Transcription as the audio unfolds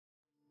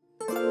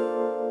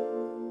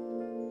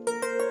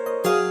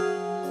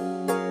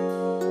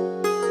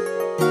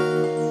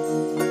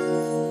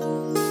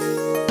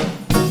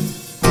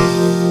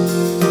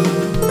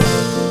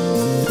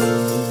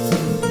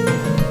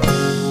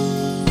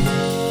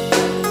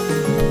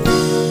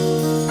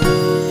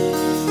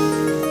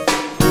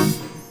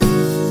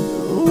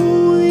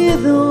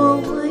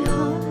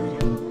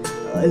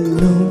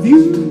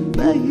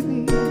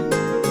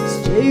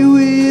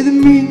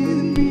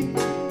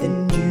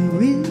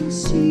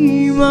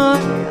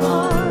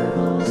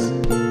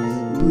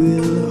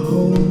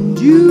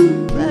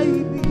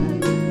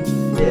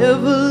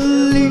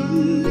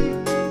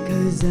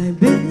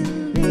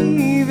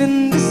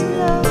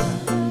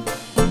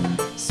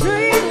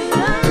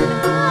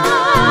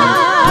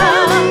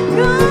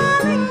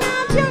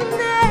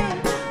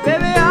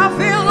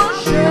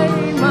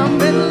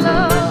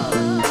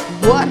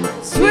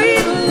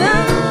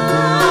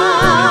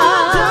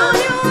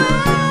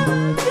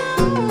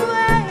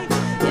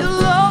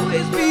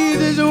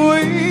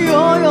way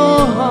your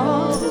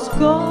heart has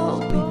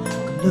called me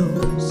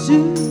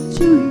closer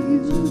to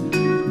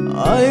you.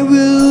 I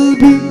will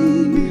be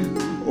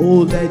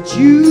all that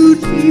you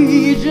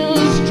need.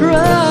 Just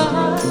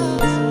trust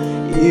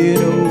in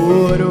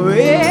what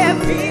we're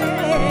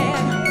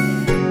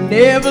feeling.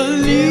 Never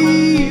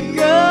leave,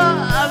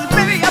 'cause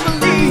baby I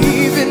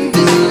believe in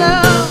this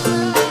love.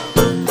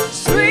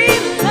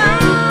 Sweet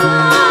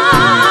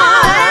love,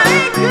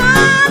 ain't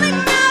calling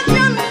out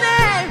your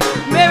name.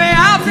 Baby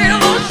I feel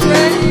no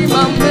shame,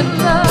 I'm in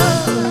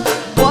love.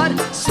 What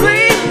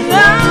sweet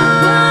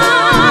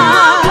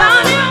love,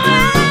 don't you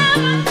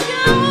ever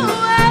go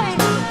away.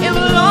 It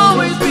will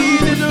always be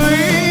this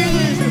way.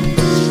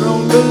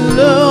 Stronger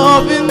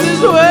love in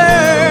this world.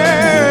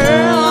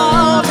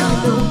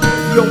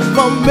 You're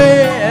my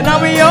man,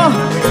 I'm your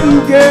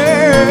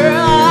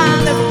girl.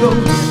 Let's go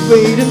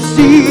wait and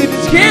see,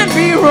 this can't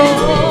be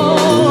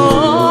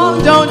wrong.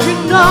 Don't you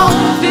know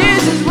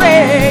this is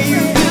where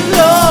you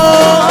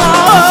belong?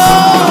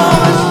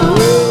 A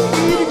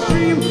sweet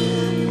dream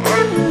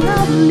and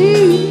lovely,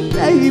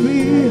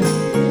 baby.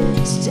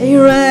 Stay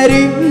right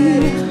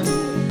here.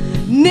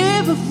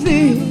 Never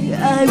think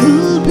I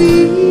will be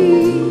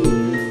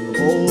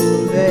all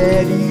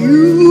that you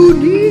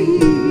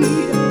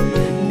need.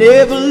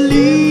 Never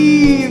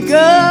leave,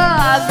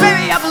 'cause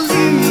baby I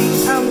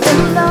believe I'm in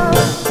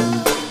love.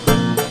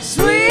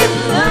 Sweet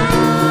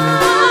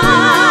love,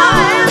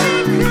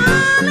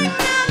 calling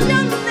out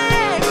your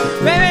name.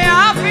 Baby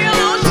I feel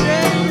no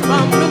shame,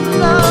 I'm in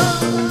love.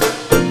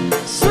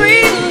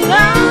 Sweet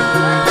love,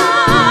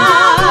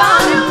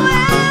 don't you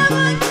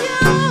ever go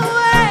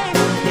away.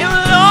 It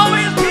will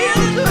always be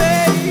this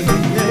way.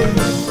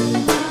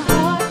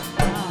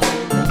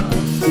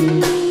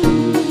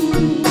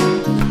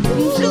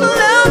 To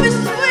love me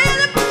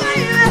sweetly,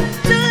 baby.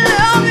 To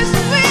love me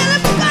sweetly,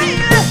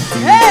 baby.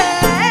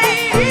 Hey,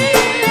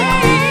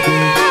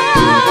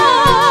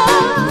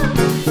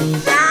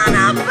 down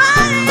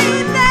nobody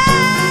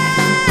now.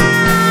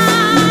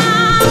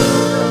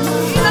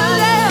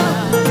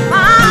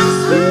 My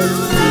sweet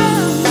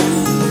love.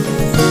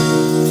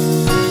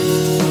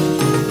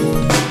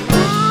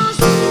 Oh,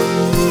 sweet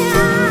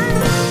love.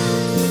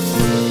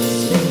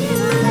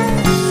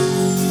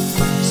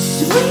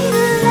 Sweet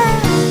love.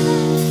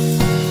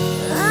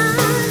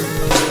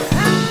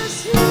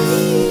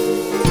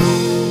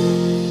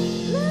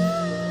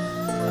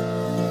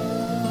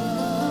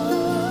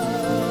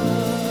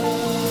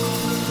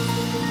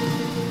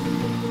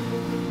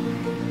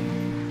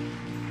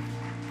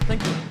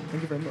 Thank you.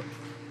 Thank you very much.